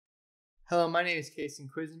Hello, my name is Casey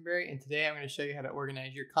Quisenberry, and today I'm going to show you how to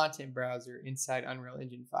organize your content browser inside Unreal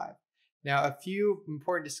Engine 5. Now, a few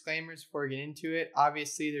important disclaimers before we get into it.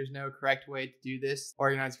 Obviously, there's no correct way to do this.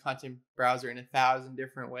 Organize a content browser in 1,000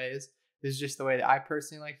 different ways. This is just the way that I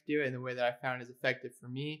personally like to do it and the way that I found is effective for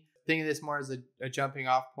me. Think of this more as a jumping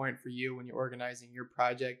off point for you when you're organizing your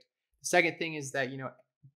project. The second thing is that,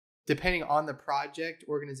 depending on the project,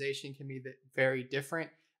 organization can be very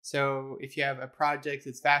different. So if you have a project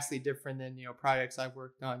that's vastly different than, projects I've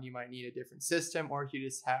worked on, you might need a different system. Or if you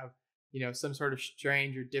just have, some sort of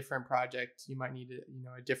strange or different project, you might need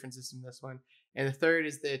a different system than this one. And the third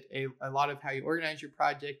is that a lot of how you organize your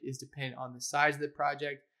project is dependent on the size of the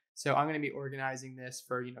project. So I'm going to be organizing this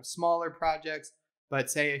for, smaller projects. But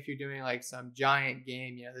say if you're doing like some giant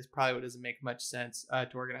game, this probably doesn't make much sense to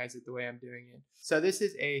organize it the way I'm doing it. So this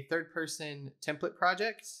is a third-person template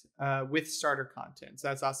project with starter content. So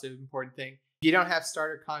that's also an important thing. If you don't have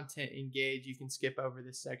starter content engaged, you can skip over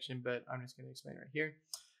this section, but I'm just going to explain right here.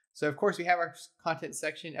 So of course we have our content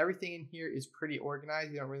section. Everything in here is pretty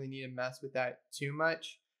organized. You don't really need to mess with that too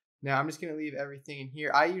much. Now I'm just going to leave everything in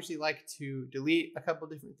here. I usually like to delete a couple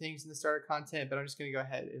different things in the starter content, but I'm just going to go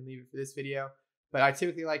ahead and leave it for this video. But I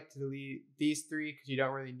typically like to delete these three because you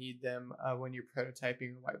don't really need them when you're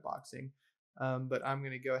prototyping or white boxing. But I'm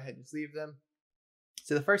going to go ahead and just leave them.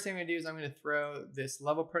 So the first thing I'm going to do is I'm going to throw this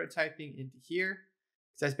level prototyping into here.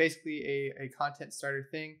 So that's basically a content starter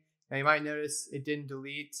thing. Now you might notice it didn't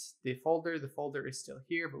delete the folder. The folder is still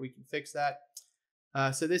here, but we can fix that.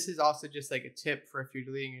 So this is also just like a tip for if you're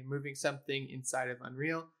deleting and moving something inside of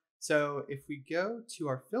Unreal. So if we go to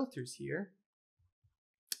our filters here,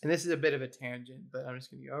 and this is a bit of a tangent, but I'm just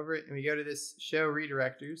going to go over it. And we go to this show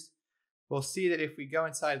redirectors. We'll see that if we go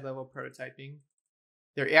inside level prototyping,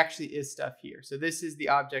 there actually is stuff here. So this is the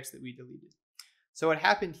objects that we deleted. So what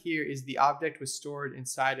happened here is the object was stored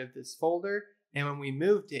inside of this folder. And when we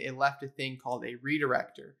moved it, it left a thing called a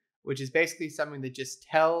redirector, which is basically something that just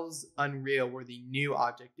tells Unreal where the new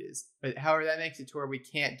object is. But however, that makes it to where we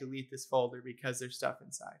can't delete this folder because there's stuff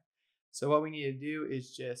inside. So what we need to do is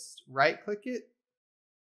just right click it.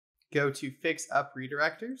 Go to fix up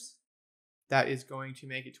redirectors. That is going to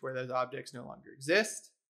make it to where those objects no longer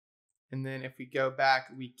exist. And then if we go back,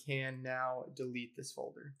 we can now delete this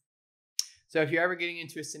folder. So if you're ever getting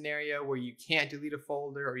into a scenario where you can't delete a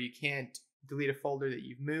folder or you can't delete a folder that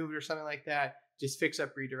you've moved or something like that, just fix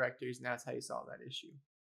up redirectors and that's how you solve that issue.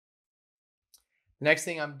 The next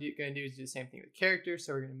thing I'm going to do is do the same thing with characters.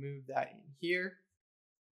 So we're going to move that in here.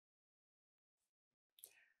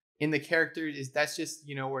 In the characters, that's just,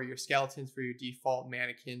 where your skeletons for your default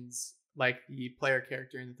mannequins, like the player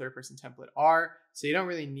character in the third-person template are. So you don't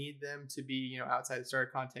really need them to be, outside the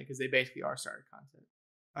starter content because they basically are starter content.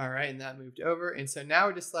 All right, and that moved over. And so now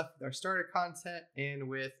we're just left with our starter content and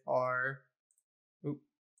with our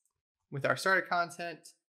starter content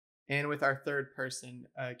and with our third-person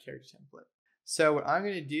character template. So what I'm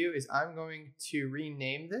going to do is I'm going to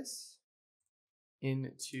rename this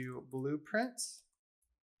into blueprints.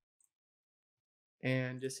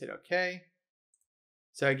 And just hit OK.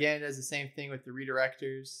 So again, it does the same thing with the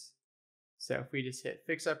redirectors. So if we just hit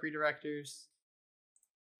fix up redirectors,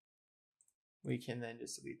 we can then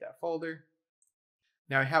just delete that folder.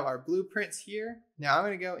 Now we have our blueprints here. Now I'm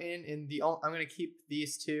going to go in and I'm going to keep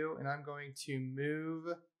these two and I'm going to move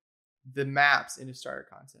the maps into starter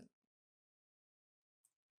content.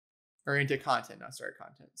 Or into content, not starter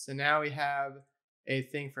content. So now we have a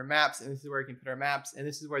thing for maps, and this is where we can put our maps, and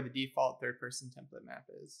this is where the default third-person template map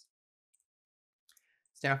is.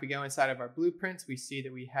 So now if we go inside of our blueprints, we see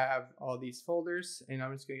that we have all these folders, and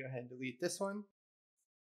I'm just going to go ahead and delete this one.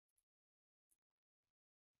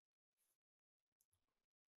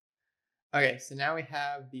 Okay, so now we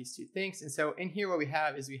have these two things, and so in here what we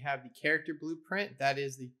have is we have the character blueprint. That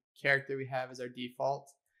is the character we have as our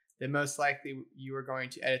default that most likely you are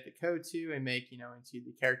going to edit the code to and make, into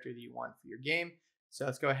the character that you want for your game. So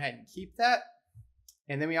let's go ahead and keep that.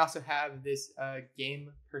 And then we also have this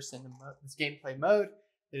this gameplay mode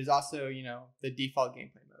that is also, the default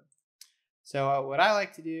gameplay mode. So what I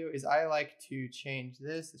like to do is I like to change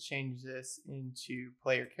this. Let's change this into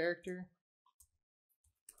player character.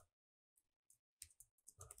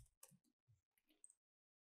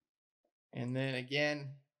 And then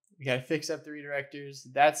again, we got to fix up the redirectors.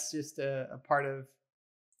 That's just a part of,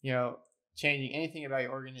 changing anything about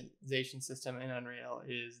your organization system in Unreal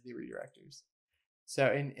is the redirectors. So,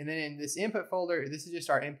 and then in this input folder, this is just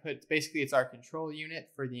our input. Basically, it's our control unit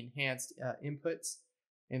for the enhanced inputs.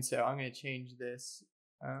 And so I'm going to change this.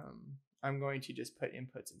 I'm going to just put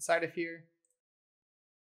inputs inside of here.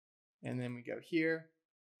 And then we go here.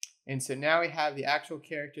 And so now we have the actual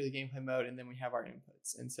character, the gameplay mode, and then we have our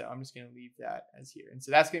inputs. And so I'm just going to leave that as here. And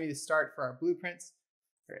so that's going to be the start for our blueprints.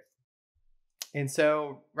 Great. And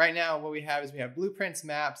so right now what we have is we have blueprints,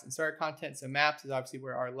 maps, and starter content. So maps is obviously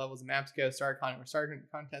where our levels and maps go. Starter content where starter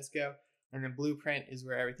contents go. And then blueprint is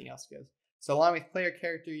where everything else goes. So along with player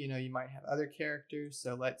character, you might have other characters.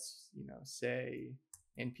 So let's, say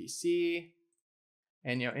NPC.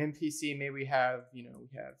 And, NPC, maybe we have, we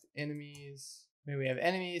have enemies. Maybe we have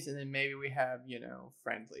enemies, and then maybe we have,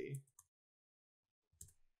 friendly.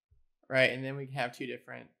 Right, and then we can have two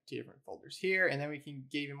different folders here, and then we can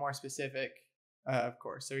get even more specific, of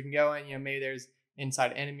course. So we can go in, maybe there's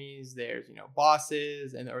inside enemies, there's,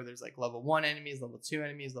 bosses, or there's like level 1 enemies, level 2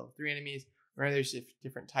 enemies, level 3 enemies, or there's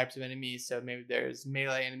different types of enemies. So maybe there's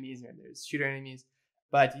melee enemies, maybe there's shooter enemies.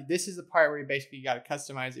 But this is the part where you basically got to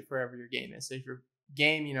customize it for wherever your game is. So if your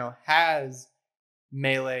game, has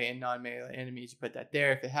melee and non-melee enemies, you put that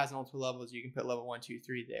there. If it has multiple levels, you can put level 1, 2,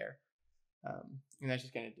 3 there. And that's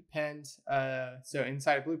just going to depend. So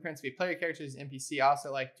inside of blueprints, we have player characters, NPC.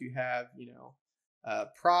 Also like to have,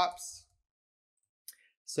 props.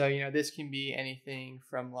 So, this can be anything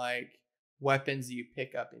from like weapons that you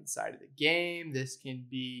pick up inside of the game. This can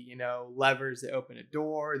be, levers that open a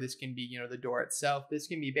door. This can be, the door itself. This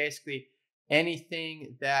can be basically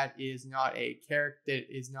anything that is not a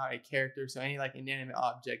character. So any like inanimate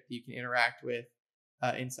object that you can interact with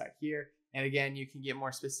inside here. And again, you can get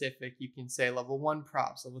more specific. You can say level 1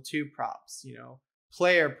 props, level 2 props,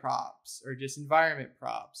 player props, or just environment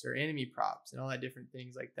props, or enemy props, and all that different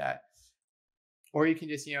things like that. Or you can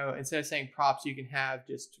just, instead of saying props, you can have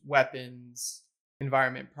just weapons,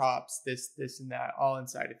 environment props, this, and that, all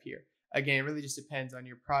inside of here. Again, it really just depends on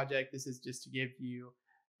your project. This is just to give you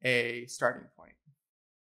a starting point.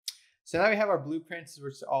 So now we have our blueprints,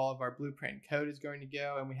 which all of our blueprint code is going to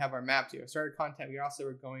go, and we have our map to our starter content. We also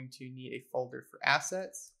are going to need a folder for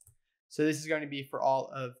assets. So this is going to be for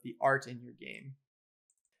all of the art in your game.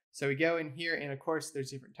 So we go in here, and of course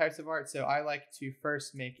there's different types of art. So I like to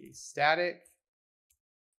first make a static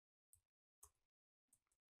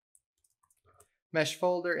mesh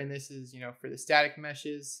folder, and this is, for the static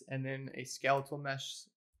meshes, and then a skeletal mesh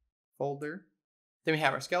folder. Then we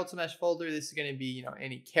have our skeletal mesh folder. This is going to be,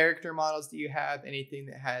 any character models that you have, anything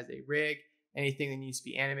that has a rig, anything that needs to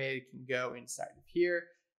be animated can go inside of here.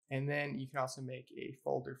 And then you can also make a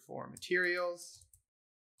folder for materials.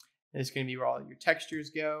 This is going to be where all your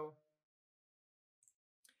textures go.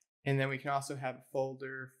 And then we can also have a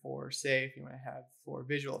folder for, say, if you want to have for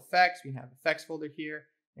visual effects, we can have effects folder here.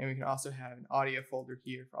 And we can also have an audio folder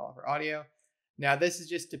here for all of our audio. Now, this is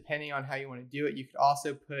just depending on how you want to do it. You could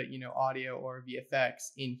also put, audio or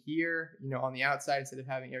VFX in here, on the outside instead of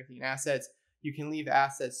having everything in assets. You can leave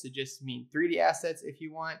assets to just mean 3D assets if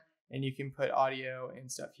you want, and you can put audio and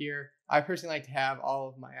stuff here. I personally like to have all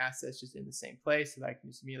of my assets just in the same place so that I can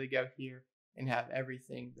just immediately go here and have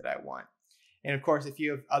everything that I want. And of course, if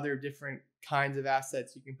you have other different kinds of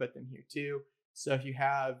assets, you can put them here too. So if you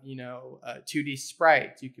have, 2D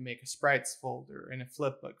sprites, you can make a sprites folder and a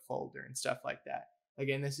flipbook folder and stuff like that.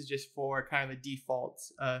 Again, this is just for kind of a default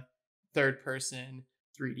third-person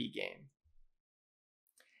 3D game.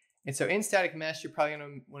 And so in static mesh, you're probably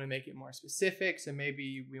going to want to make it more specific. So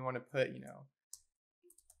maybe we want to put,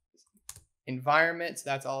 environment. So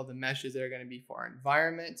that's all of the meshes that are going to be for our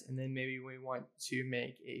environment. And then maybe we want to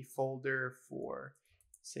make a folder for,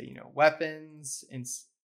 say, weapons and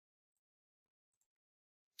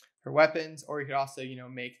for weapons, or you could also,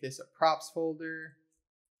 make this a props folder.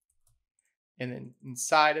 And then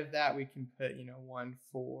inside of that, we can put, one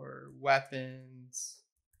for weapons.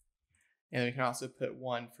 And we can also put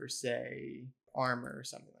one for, say, armor or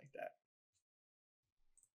something like that.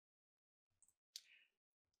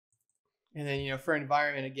 And then, for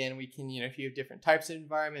environment, again, we can, if you have different types of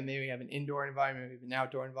environment, maybe we have an indoor environment, maybe an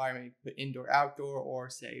outdoor environment, we can put indoor, outdoor, or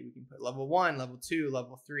say we can put level 1, level 2,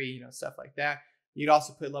 level 3, stuff like that. You'd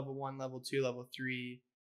also put level 1, level 2, level 3,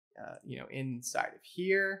 inside of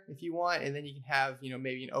here if you want. And then you can have,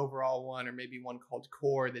 maybe an overall one, or maybe one called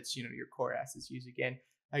core that's, your core assets used again.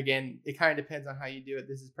 Again, it kind of depends on how you do it.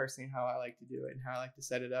 This is personally how I like to do it and how I like to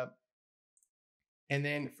set it up. And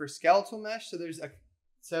then for skeletal mesh,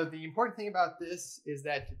 so the important thing about this is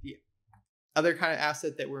that the other kind of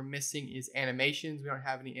asset that we're missing is animations. We don't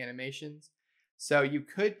have any animations. So you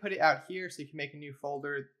could put it out here, so you can make a new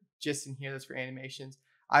folder just in here that's for animations.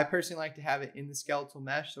 I personally like to have it in the skeletal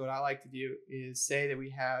mesh. So what I like to do is say that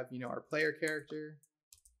we have, our player character.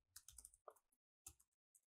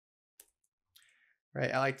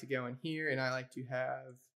 Right, I like to go in here and I like to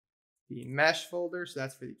have the mesh folder. So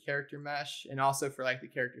that's for the character mesh and also for like the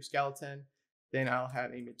character skeleton. Then I'll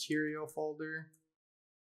have a material folder.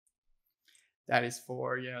 That is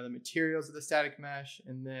for, the materials of the static mesh.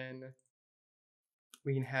 And then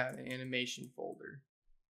we can have an animation folder,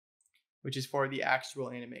 which is for the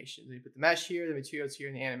actual animations. We put the mesh here, the materials here,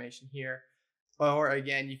 and the animation here. Or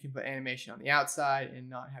again, you can put animation on the outside and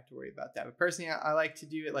not have to worry about that. But personally, I like to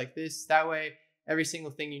do it like this. That way, every single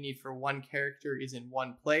thing you need for one character is in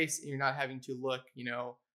one place, and you're not having to look,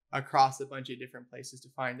 across a bunch of different places to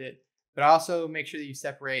find it. But also make sure that you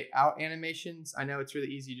separate out animations. I know it's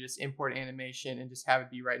really easy to just import animation and just have it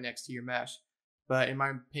be right next to your mesh. But in my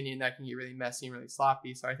opinion, that can get really messy and really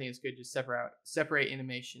sloppy. So I think it's good to separate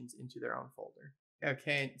animations into their own folder.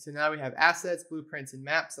 Okay, so now we have assets, blueprints, and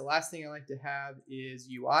maps. The last thing I like to have is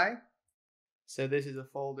UI. So this is a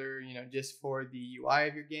folder, just for the UI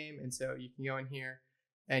of your game. And so you can go in here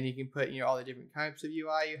and you can put, all the different types of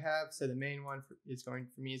UI you have. So the main one for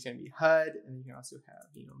me is going to be HUD. And you can also have,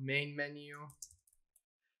 main menu.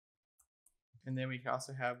 And then we can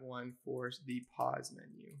also have one for the pause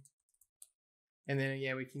menu. And then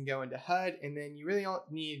again, we can go into HUD, and then you really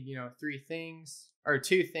don't need, 3 things or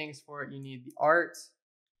 2 things for it. You need the art.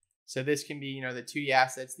 So this can be, the 2D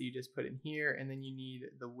assets that you just put in here, and then you need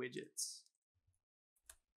the widgets.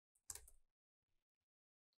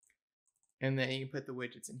 And then you can put the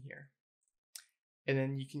widgets in here. And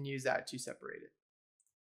then you can use that to separate it.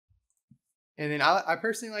 And then I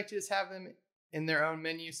personally like to just have them in their own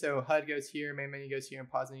menu. So HUD goes here, main menu goes here, and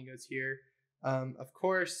pause menu goes here. Of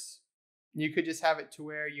course, you could just have it to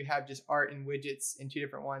where you have just art and widgets in 2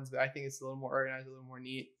 different ones, but I think it's a little more organized, a little more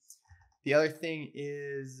neat. The other thing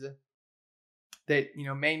is that,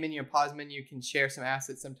 main menu and pause menu can share some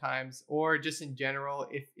assets sometimes, or just in general,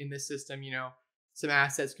 if in this system, some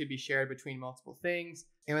assets could be shared between multiple things.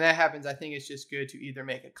 And when that happens, I think it's just good to either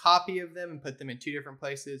make a copy of them and put them in 2 different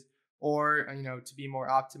places, or, to be more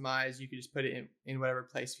optimized, you could just put it in whatever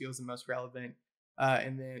place feels the most relevant.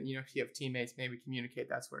 And then, if you have teammates, maybe communicate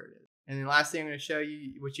that's where it is. And then last thing I'm going to show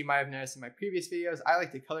you, which you might have noticed in my previous videos, I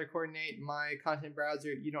like to color coordinate my content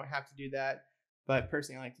browser. You don't have to do that, but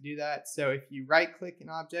personally I like to do that. So if you right click an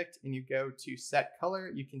object and you go to set color,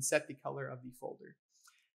 you can set the color of the folder.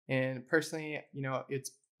 And personally,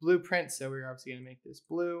 it's blueprint, so we're obviously going to make this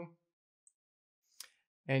blue.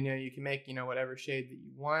 And you can make, whatever shade that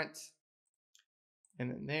you want. And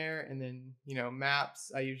then there, and then,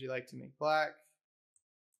 maps, I usually like to make black.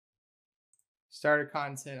 Starter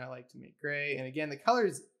content, I like to make gray. And again, the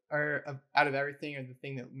colors are out of everything are the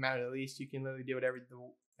thing that matter the least. You can literally do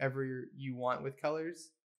whatever you want with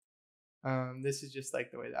colors. This is just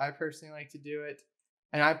like the way that I personally like to do it.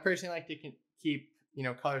 And I personally like to keep,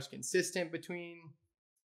 colors consistent between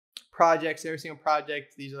projects. Every single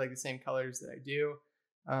project, these are like the same colors that I do.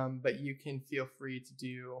 But you can feel free to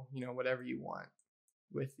do, whatever you want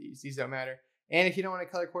with these. These don't matter. And if you don't want to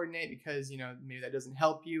color coordinate because, maybe that doesn't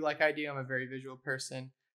help you like I do, I'm a very visual person,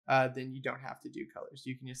 then you don't have to do colors.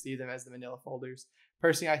 You can just leave them as the manila folders.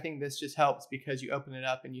 Personally, I think this just helps because you open it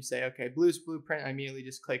up and you say, okay, blue's blueprint. I immediately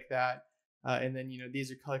just click that. And then, these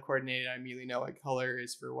are color coordinated. I immediately know what color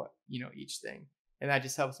is for what, each thing. And that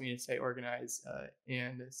just helps me to stay organized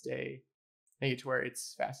and make it to where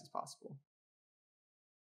it's as fast as possible.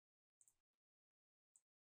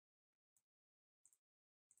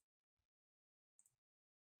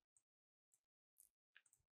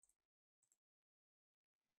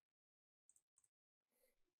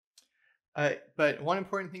 But one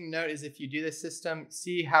important thing to note is if you do this system,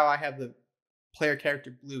 see how I have the player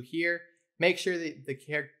character blue here. Make sure that the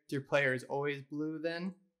character player is always blue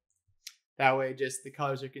then. That way just the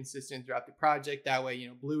colors are consistent throughout the project. That way,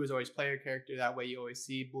 blue is always player character. That way you always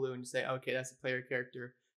see blue and you say, okay, that's a player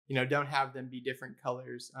character. Don't have them be different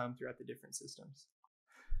colors throughout the different systems.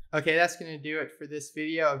 Okay, that's going to do it for this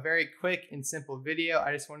video. A very quick and simple video.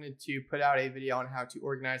 I just wanted to put out a video on how to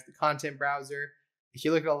organize the content browser. If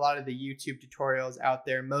you look at a lot of the YouTube tutorials out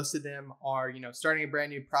there, most of them are, starting a brand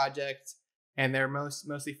new project, and they're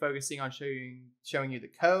mostly focusing on showing you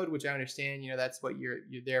the code, which I understand, that's what you're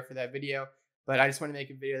there for that video. But I just want to make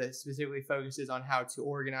a video that specifically focuses on how to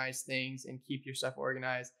organize things and keep your stuff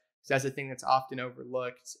organized, because that's a thing that's often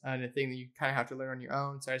overlooked and a thing that you kind of have to learn on your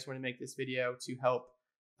own. So I just want to make this video to help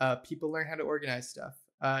people learn how to organize stuff.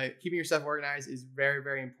 Keeping your stuff organized is very,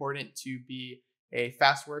 very important to be a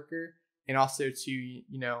fast worker. And also to,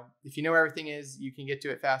 if you know where everything is, you can get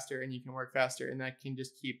to it faster and you can work faster, and that can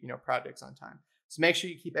just keep, projects on time. So make sure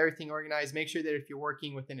you keep everything organized. Make sure that if you're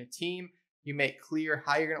working within a team, you make clear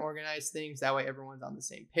how you're going to organize things. That way everyone's on the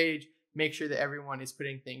same page. Make sure that everyone is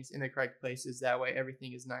putting things in the correct places. That way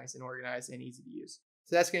everything is nice and organized and easy to use.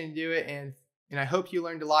 So that's going to do it. And And I hope you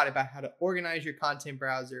learned a lot about how to organize your content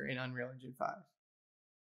browser in Unreal Engine 5.